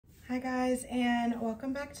Hi guys, and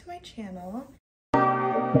welcome back to my channel.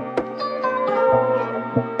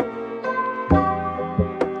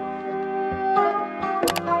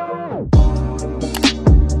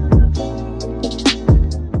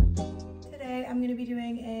 Today I'm going to be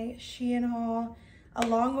doing a SHEIN haul, a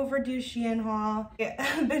long overdue SHEIN haul.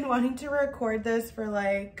 I've been wanting to record this for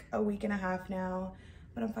like a week and a half now,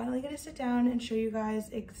 but I'm finally going to sit down and show you guys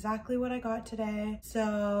exactly what I got today.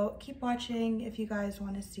 So keep watching if you guys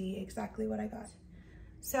want to see exactly what I got.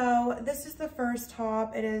 So this is the first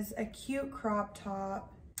top. It is a cute crop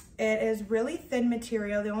top. It is really thin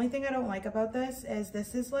material. The only thing I don't like about this is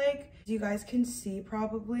like, you guys can see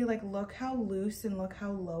probably, like look how loose and look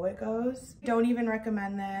how low it goes. Don't even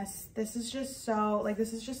recommend this. This is just so, like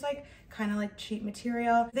this is just like kind of like cheap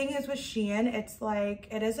material. The thing is with SHEIN, it's like,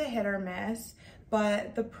 it is a hit or miss,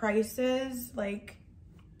 but the prices, like,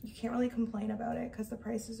 you can't really complain about it because the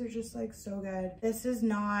prices are just like so good. This is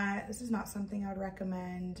not something I would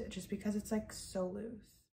recommend just because it's like so loose.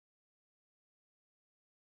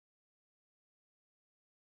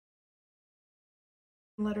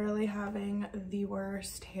 Literally having the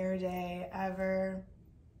worst hair day ever.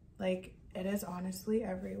 Like, it is honestly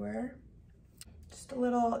everywhere. Just a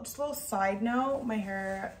little side note, my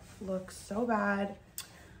hair looks so bad.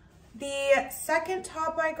 The second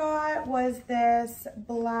top I got was this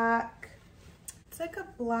black,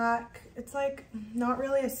 it's like not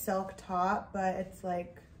really a silk top, but it's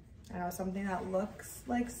like, I don't know, something that looks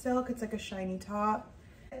like silk. It's like a shiny top.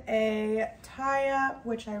 A tie-up,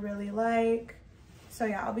 which I really like. So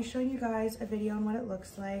yeah, I'll be showing you guys a video on what it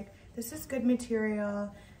looks like. This is good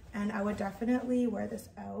material, and I would definitely wear this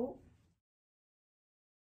out.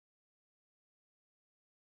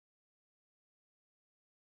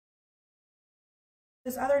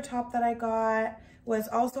 This other top that I got was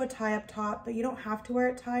also a tie-up top, but you don't have to wear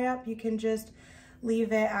it tie-up. You can just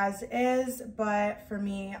leave it as is, but for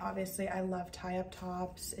me, obviously, I love tie-up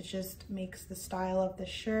tops. It just makes the style of the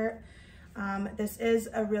shirt. This is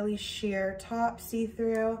a really sheer top,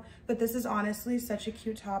 see-through, but this is honestly such a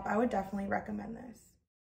cute top. I would definitely recommend this.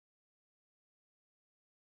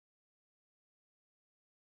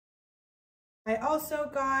 I also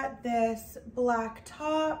got this black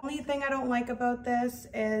top. Only thing I don't like about this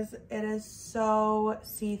is it is so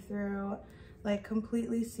see-through, like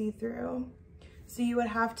completely see-through. So you would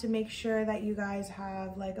have to make sure that you guys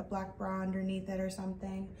have like a black bra underneath it or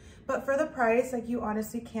something. But for the price, like you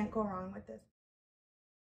honestly can't go wrong with this.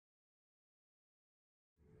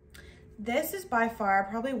 This is by far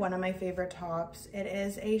probably one of my favorite tops. It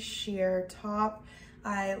is a sheer top.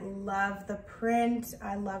 I love the print.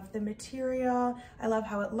 I love the material. I love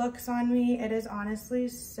how it looks on me. It is honestly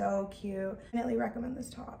so cute. I definitely recommend this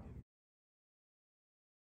top.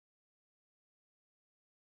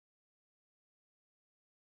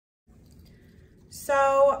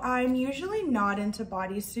 So I'm usually not into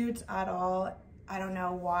bodysuits at all. I don't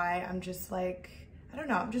know why. I'm just like, I don't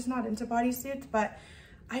know. I'm just not into bodysuits, but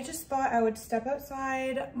I just thought I would step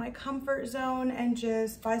outside my comfort zone and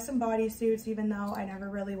just buy some bodysuits, even though I never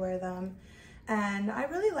really wear them. And I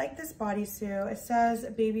really like this bodysuit. It says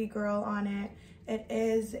baby girl on it. It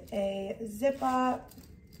is a zip up,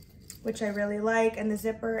 which I really like. And the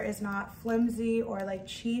zipper is not flimsy or like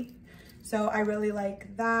cheap. So I really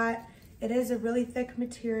like that. It is a really thick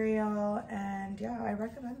material, and yeah, I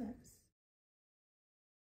recommend this.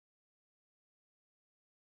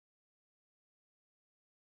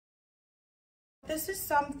 This is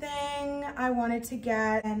something I wanted to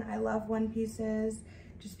get, and I love one pieces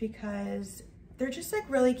just because they're just like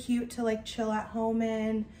really cute to like chill at home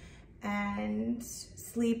in and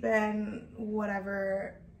sleep in,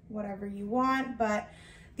 whatever you want. But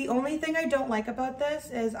the only thing I don't like about this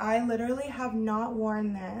is I literally have not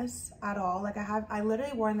worn this at all. Like I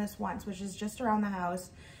literally worn this once, which is just around the house,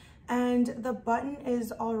 and the button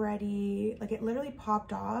is already, like it literally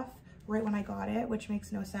popped off right when I got it, which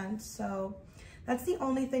makes no sense. So that's the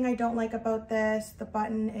only thing I don't like about this. The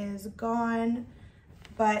button is gone,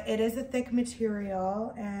 but it is a thick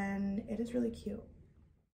material and it is really cute.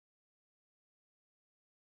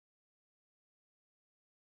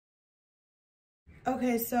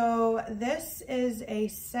 Okay, so this is a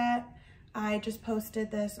set. I just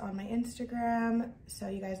posted this on my Instagram, so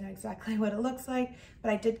you guys know exactly what it looks like,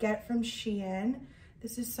 but I did get it from SHEIN.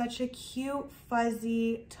 This is such a cute,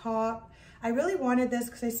 fuzzy top. I really wanted this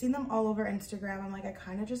because I've seen them all over Instagram. I'm like, I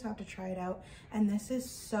kind of just have to try it out. And this is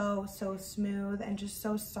so smooth and just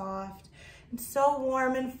so soft. It's so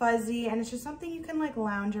warm and fuzzy, and it's just something you can like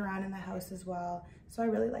lounge around in the house as well. So I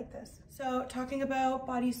really like this. So talking about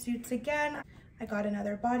bodysuits again, I got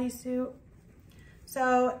another bodysuit.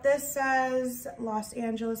 So this says Los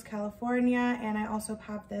Angeles, California, and I also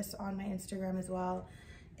have this on my Instagram as well.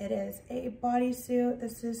 It is a bodysuit.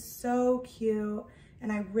 This is so cute, and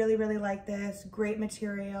I really, really like this. Great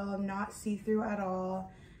material, not see-through at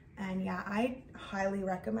all. And yeah, I highly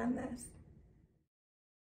recommend this.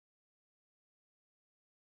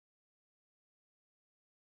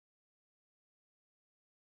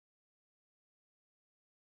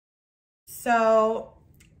 So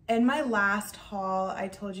in my last haul, I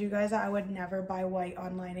told you guys that I would never buy white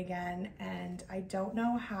online again, and I don't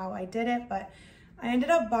know how I did it, but I ended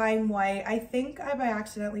up buying white. I think I by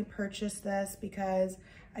accidentally purchased this because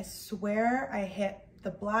I swear I hit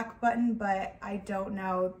the black button, but I don't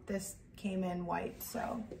know, this came in white.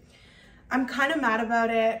 So I'm kind of mad about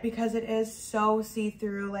it because it is so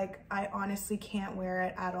see-through. Like, I honestly can't wear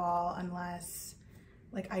it at all unless,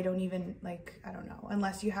 like, I don't even, like, I don't know,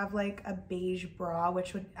 unless you have like a beige bra,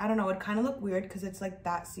 which would, I don't know, would kind of look weird because it's like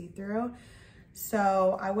that see-through.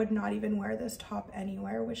 So I would not even wear this top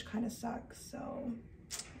anywhere, which kind of sucks. So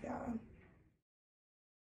yeah.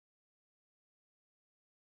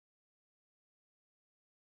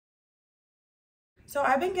 So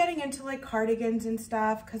I've been getting into like cardigans and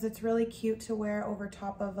stuff because it's really cute to wear over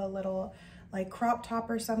top of a little like crop top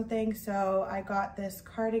or something. So I got this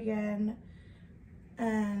cardigan,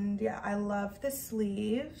 and yeah, I love the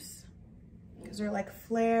sleeves because they're like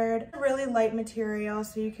flared. Really light material,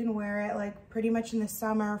 so you can wear it like pretty much in the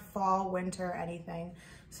summer, fall, winter, anything.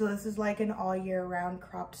 So this is like an all year round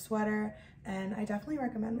cropped sweater, and I definitely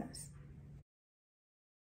recommend this.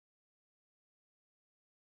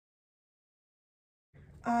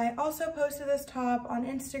 I also posted this top on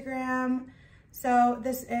Instagram. So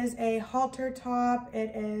this is a halter top.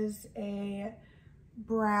 It is a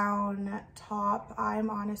brown top.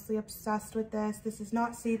 I'm honestly obsessed with this. This is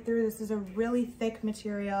not see-through. This is a really thick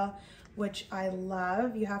material, which I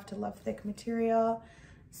love. You have to love thick material.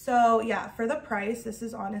 So yeah, for the price, this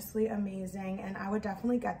is honestly amazing, and I would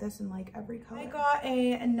definitely get this in like every color. I got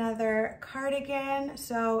another cardigan.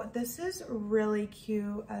 So this is really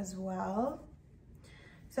cute as well.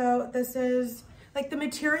 So this is, like, the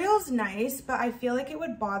material's nice, but I feel like it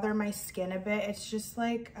would bother my skin a bit. It's just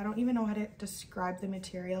like, I don't even know how to describe the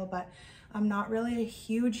material, but I'm not really a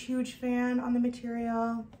huge fan on the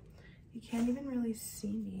material. You can't even really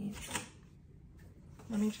see me.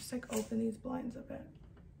 Let me just like open these blinds a bit.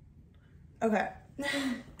 Okay.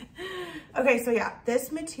 Okay, so yeah, this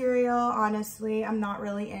material, honestly, I'm not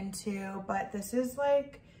really into, but this is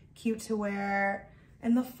like cute to wear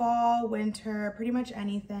in the fall, winter, pretty much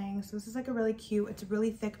anything. So this is like a really cute, it's a really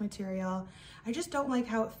thick material. I just don't like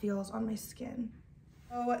how it feels on my skin.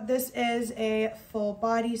 So this is a full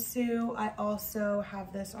bodysuit. I also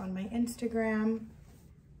have this on my Instagram.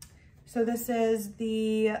 So this is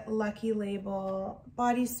the Lucky Label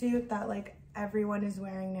bodysuit that like everyone is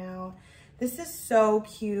wearing now. This is so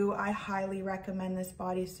cute. I highly recommend this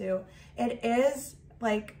bodysuit. It is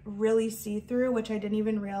like really see-through, which I didn't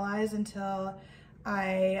even realize until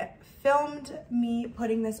I filmed me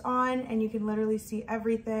putting this on, and you can literally see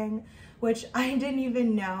everything, which I didn't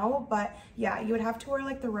even know. But yeah, you would have to wear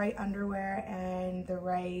like the right underwear and the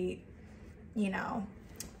right, you know,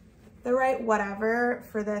 the right whatever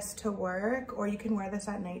for this to work, or you can wear this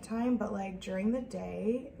at nighttime. But like during the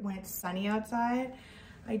day when it's sunny outside,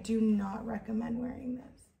 I do not recommend wearing this.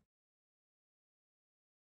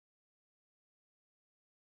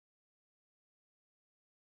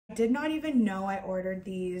 I did not even know I ordered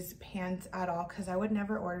these pants at all because I would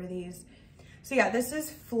never order these. So yeah, this is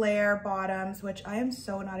flare bottoms, which I am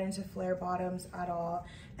so not into flare bottoms at all.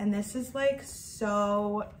 And this is like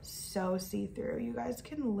so see-through. You guys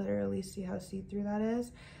can literally see how see-through that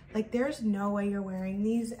is. Like there's no way you're wearing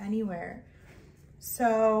these anywhere.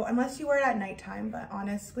 So unless you wear it at nighttime, but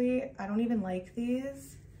honestly, I don't even like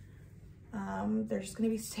these. They're just gonna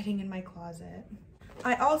be sitting in my closet.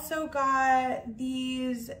 I also got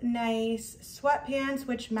these nice sweatpants,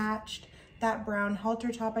 which matched that brown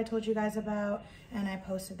halter top I told you guys about, and I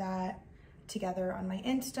posted that together on my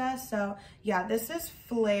Insta. So yeah, this is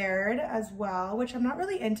flared as well, which I'm not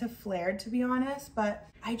really into flared, to be honest, but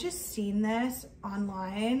I just seen this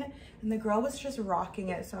online and the girl was just rocking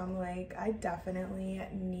it. So I'm like, I definitely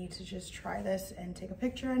need to just try this and take a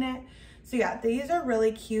picture in it. So yeah, these are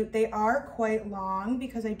really cute. They are quite long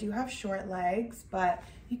because I do have short legs, but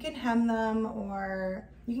you can hem them or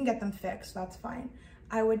you can get them fixed, that's fine.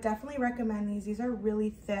 I would definitely recommend these. These are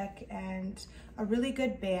really thick and a really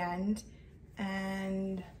good band.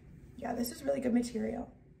 And yeah, this is really good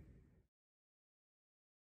material.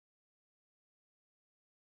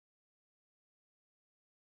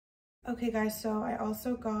 Okay guys, so I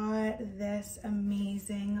also got this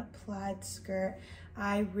amazing plaid skirt.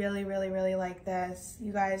 I really like this.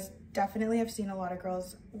 You guys definitely have seen a lot of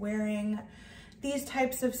girls wearing these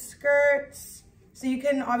types of skirts. So you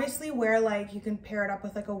can obviously wear, like, you can pair it up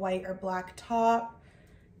with like a white or black top,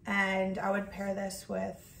 and I'd pair this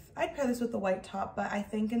with the white top, but I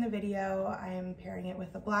think in the video I am pairing it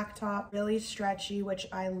with a black top. Really stretchy, which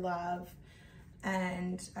I love,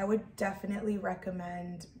 and I would definitely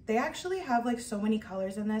recommend. They actually have like so many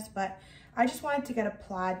colors in this, but I just wanted to get a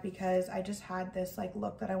plaid because I just had this like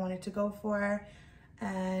look that I wanted to go for,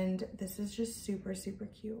 and this is just super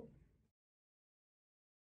cute.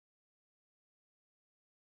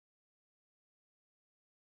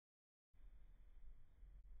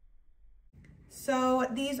 So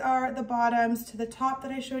these are the bottoms to the top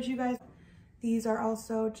that I showed you guys. These are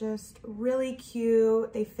also just really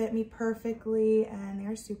cute. They fit me perfectly and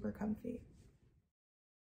they're super comfy.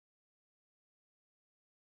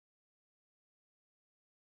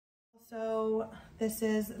 So this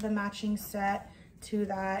is the matching set to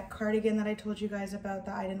that cardigan that I told you guys about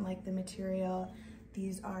that I didn't like the material.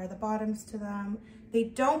 These are the bottoms to them. They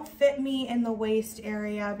don't fit me in the waist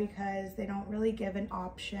area because they don't really give an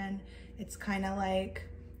option. It's kind of like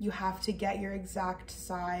you have to get your exact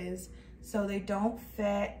size. So they don't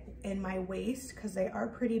fit in my waist because they are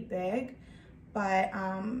pretty big, but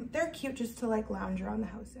they're cute just to like lounge around the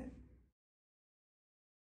house in.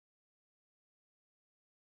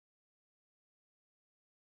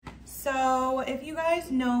 So if you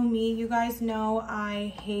guys know me, you guys know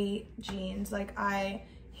I hate jeans. Like, I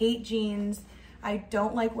hate jeans. I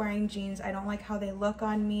don't like wearing jeans. I don't like how they look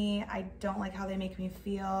on me. I don't like how they make me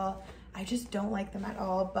feel. I just don't like them at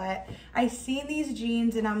all. But I see these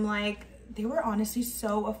jeans and I'm like, they were honestly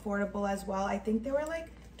so affordable as well. I think they were like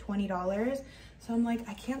 $20. So I'm like,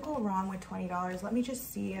 I can't go wrong with $20. Let me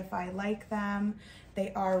just see if I like them.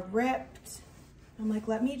 They are ripped. I'm like,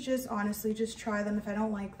 let me just honestly just try them. If I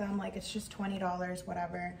don't like them, like, it's just $20,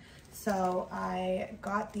 whatever. So I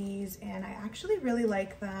got these and I actually really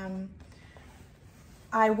like them.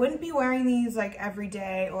 I wouldn't be wearing these like every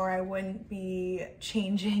day, or I wouldn't be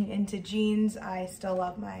changing into jeans. I still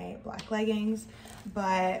love my black leggings,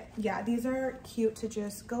 but yeah, these are cute to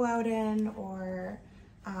just go out in or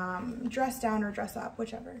dress down or dress up,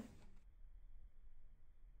 whichever.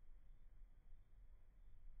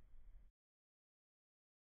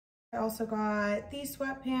 I also got these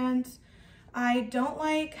sweatpants. I don't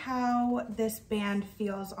like how this band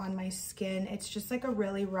feels on my skin. It's just like a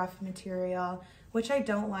really rough material, which I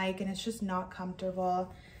don't like, and it's just not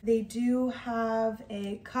comfortable. They do have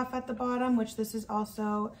a cuff at the bottom, which this is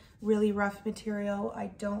also really rough material. I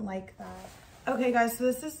don't like that. Okay guys, so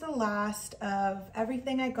this is the last of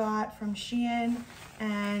everything I got from Shein,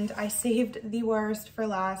 and I saved the worst for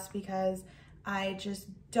last because I just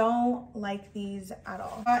don't like these at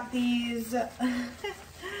all. Got these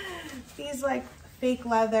these like fake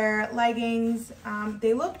leather leggings.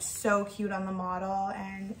 They looked so cute on the model,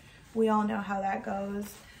 and we all know how that goes.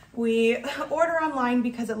 We order online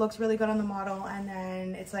because it looks really good on the model, and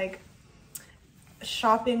then it's like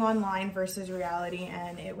shopping online versus reality,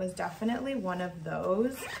 and it was definitely one of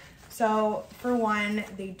those. So for one,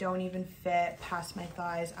 they don't even fit past my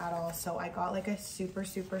thighs at all. So I got like a super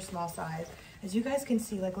small size. As you guys can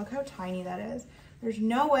see, like, look how tiny that is. There's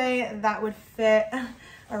no way that would fit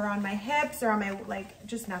around my hips or on my, like,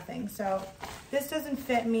 just nothing. So this doesn't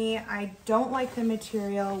fit me. I don't like the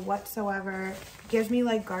material whatsoever. It gives me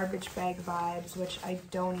like garbage bag vibes, which I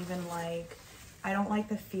don't even like. I don't like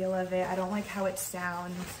the feel of it. I don't like how it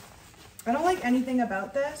sounds. I don't like anything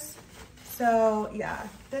about this. So yeah,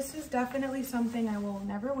 this is definitely something I will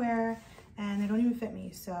never wear, and they don't even fit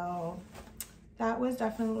me. So that was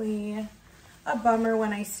definitely a bummer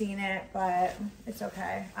when I seen it, but it's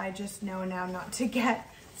okay. I just know now not to get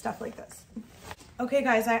stuff like this. Okay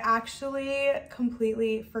guys, I actually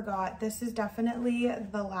completely forgot. This is definitely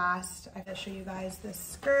the last. I have to show you guys this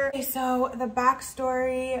skirt. Okay, so the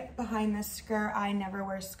backstory behind this skirt, I never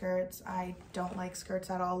wear skirts. I don't like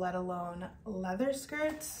skirts at all, let alone leather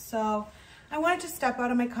skirts. So I wanted to step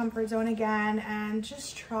out of my comfort zone again and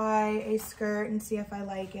just try a skirt and see if I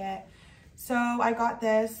like it. So I got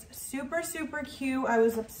this super cute. I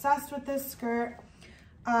was obsessed with this skirt.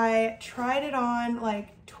 I tried it on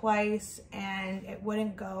like twice and it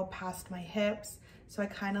wouldn't go past my hips. So I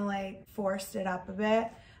kind of like forced it up a bit.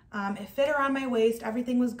 It fit around my waist.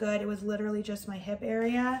 Everything was good. It was literally just my hip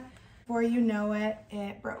area. Before you know it,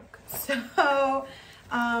 it broke. So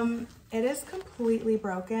it is completely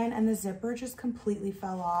broken and the zipper just completely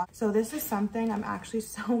fell off. So this is something I'm actually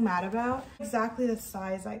so mad about. Exactly the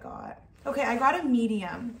size I got. Okay, I got a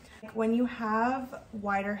medium. When you have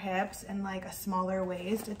wider hips and like a smaller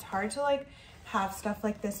waist, it's hard to like have stuff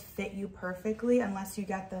like this fit you perfectly unless you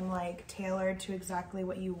get them like tailored to exactly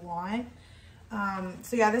what you want.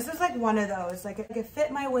 So yeah, this is like one of those. Like it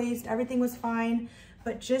fit my waist, everything was fine,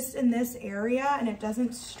 but just in this area, and it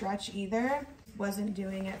doesn't stretch either, wasn't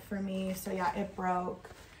doing it for me. So yeah, it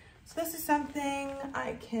broke. So this is something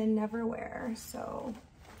I can never wear, so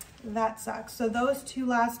that sucks. So those two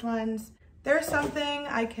last ones, they're something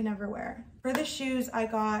I can never wear. For the shoes, I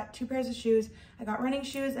got 2 pairs of shoes. I got running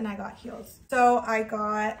shoes and I got heels. So I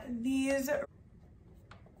got these.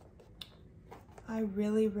 I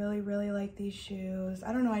really like these shoes.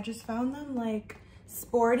 I don't know, I just found them like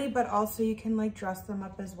sporty, but also you can like dress them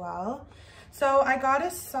up as well. So I got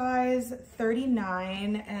a size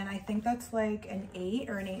 39 and I think that's like an 8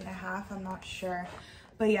 or an 8.5, I'm not sure.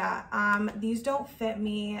 But yeah, these don't fit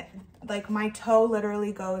me. Like my toe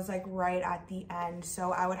literally goes like right at the end.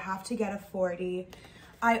 So I would have to get a 40.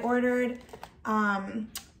 I ordered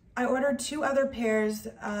 2 other pairs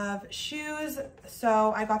of shoes.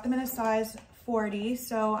 So I got them in a size 40.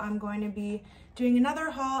 So I'm going to be doing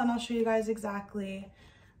another haul and I'll show you guys exactly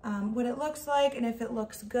what it looks like and if it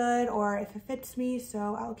looks good or if it fits me.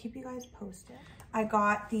 So I'll keep you guys posted. I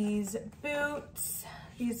got these boots,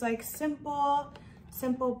 these like simple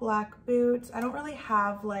black boots. I don't really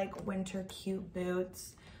have like winter cute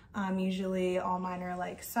boots. Usually all mine are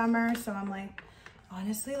like summer. So I'm like,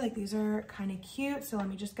 honestly, like these are kind of cute. So let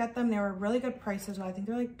me just get them. They were really good prices. I think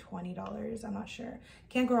they're like $20. I'm not sure.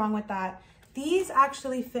 Can't go wrong with that. These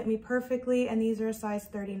actually fit me perfectly and these are a size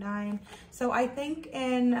 39. So I think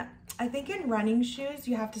in running shoes,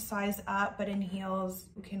 you have to size up, but in heels,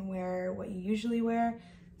 you can wear what you usually wear.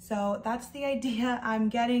 So that's the idea I'm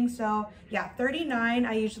getting. So yeah, 39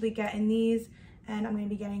 I usually get in these and I'm gonna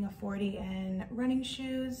be getting a 40 in running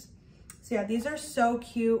shoes. So yeah, these are so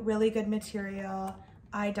cute, really good material.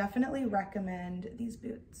 I definitely recommend these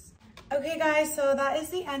boots. Okay guys, so that is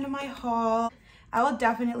the end of my haul. I will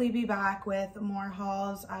definitely be back with more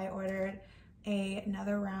hauls. I ordered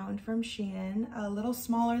another round from SHEIN, a little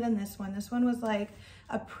smaller than this one. This one was like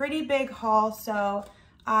a pretty big haul. So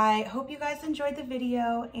I hope you guys enjoyed the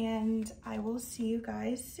video and I will see you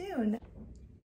guys soon.